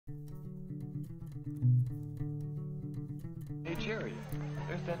Jerry,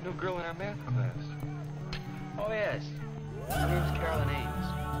 there's that new girl in our math class. Oh, yes. Her name's Carolyn Ames.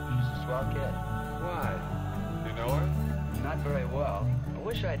 She's a swell kid. Why? You know her? Not very well. I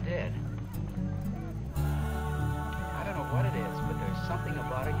wish I did. I don't know what it is, but there's something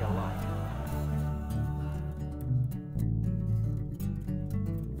about her you like.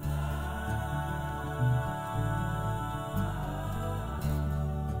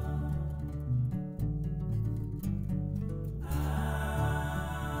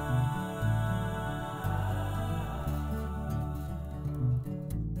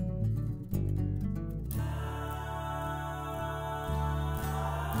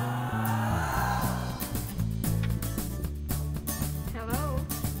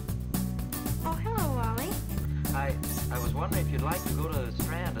 I was wondering if you'd like to go to the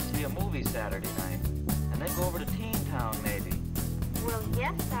Strand to see a movie Saturday night, and then go over to Teen Town, maybe. Well,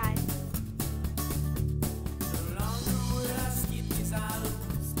 yes, I... No longer will I skip these island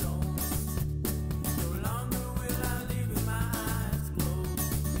stones. No longer will I live with my eyes closed.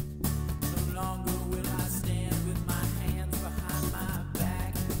 No longer will I stand with my hands behind my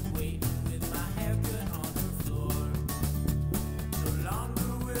back, waiting with my hair cut on the floor. No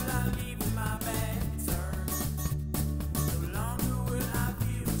longer will I leave with my back turned. No longer will I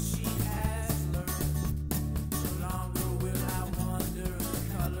feel what she has learned. No longer will I wonder the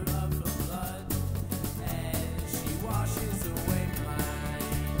color of her blood as she washes away mine.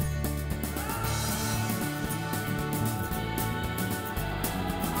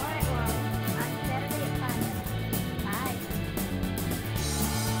 All right, well, on Saturday at 5. Bye.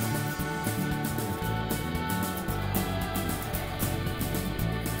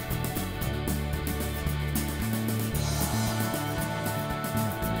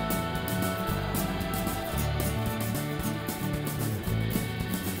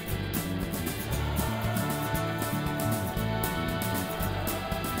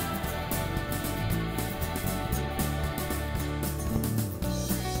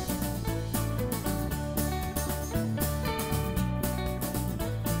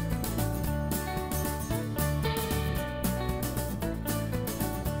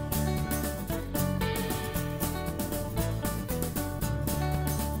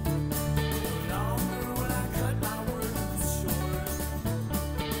 No longer will I cut my words short.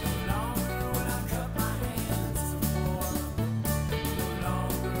 No longer will I cut my hands to war. No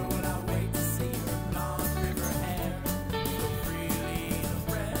longer will I wait to see her blonde river hair so freely in a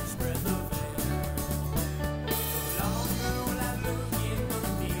fresh breath of air. No longer will I look in the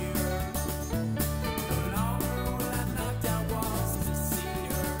mirror. No longer will I knock down walls to see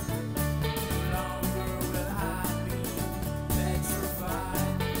her. No longer will I be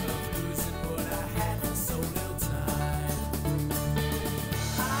petrified of losing what I had for so little time.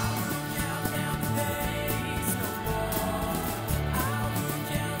 I will count down the days no more. I will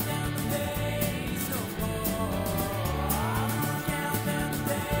count down the days no more. I will count down the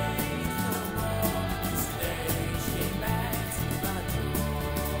days no more. This day she came back to my door.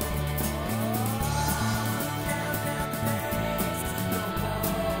 I will count down the days no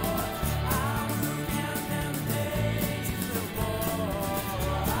more. I will count down the days no more.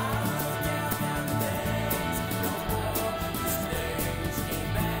 I will count down the days no more. This day she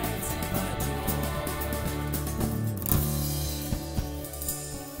came back to my door.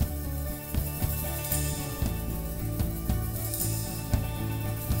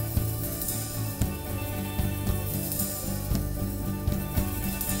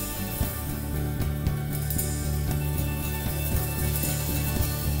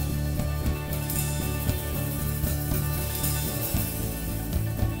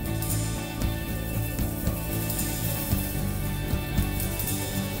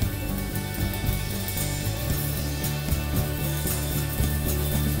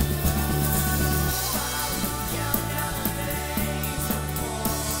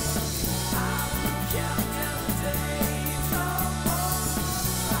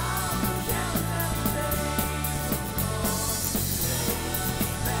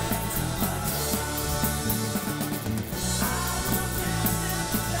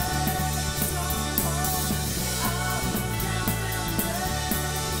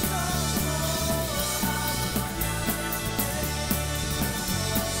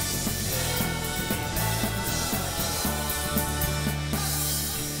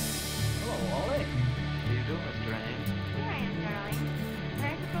 Hello, Wally. How do you do, Mr. Ames? Here I am, darling. And I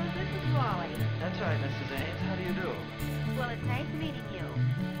suppose this is Wally. That's right, Mrs. Ames. How do you do? Well, it's nice meeting you.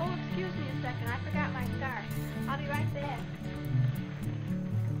 Oh, excuse me a second. I forgot my scarf. I'll be right back.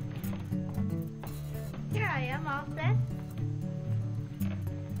 Here I am, all set.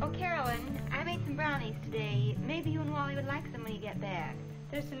 Oh, Carolyn, I made some some brownies today. Maybe you and Wally would like some when you get back.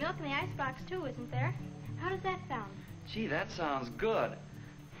 There's some milk in the icebox, too, isn't there? How does that sound? Gee, that sounds good.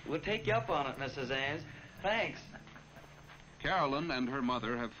 We'll take you up on it, Mrs. Ames. Thanks. Carolyn and her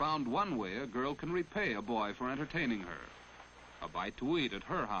mother have found one way a girl can repay a boy for entertaining her. A bite to eat at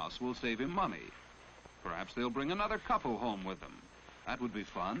her house will save him money. Perhaps they'll bring another couple home with them. That would be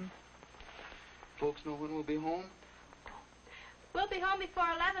fun. Folks know when we'll be home? We'll be home before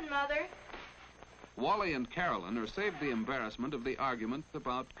 11, Mother. Wally and Carolyn are saved the embarrassment of the argument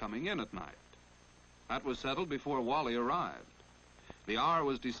about coming in at night. That was settled before Wally arrived. The hour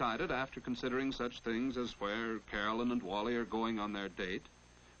was decided after considering such things as where Carolyn and Wally are going on their date,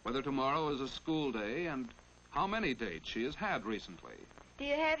 whether tomorrow is a school day, and how many dates she has had recently. Do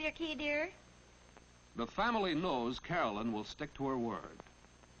you have your key, dear? The family knows Carolyn will stick to her word.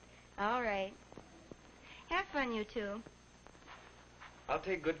 All right. Have fun, you two. I'll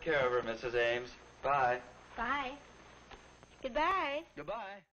take good care of her, Mrs. Ames. Bye. Bye. Goodbye. Goodbye.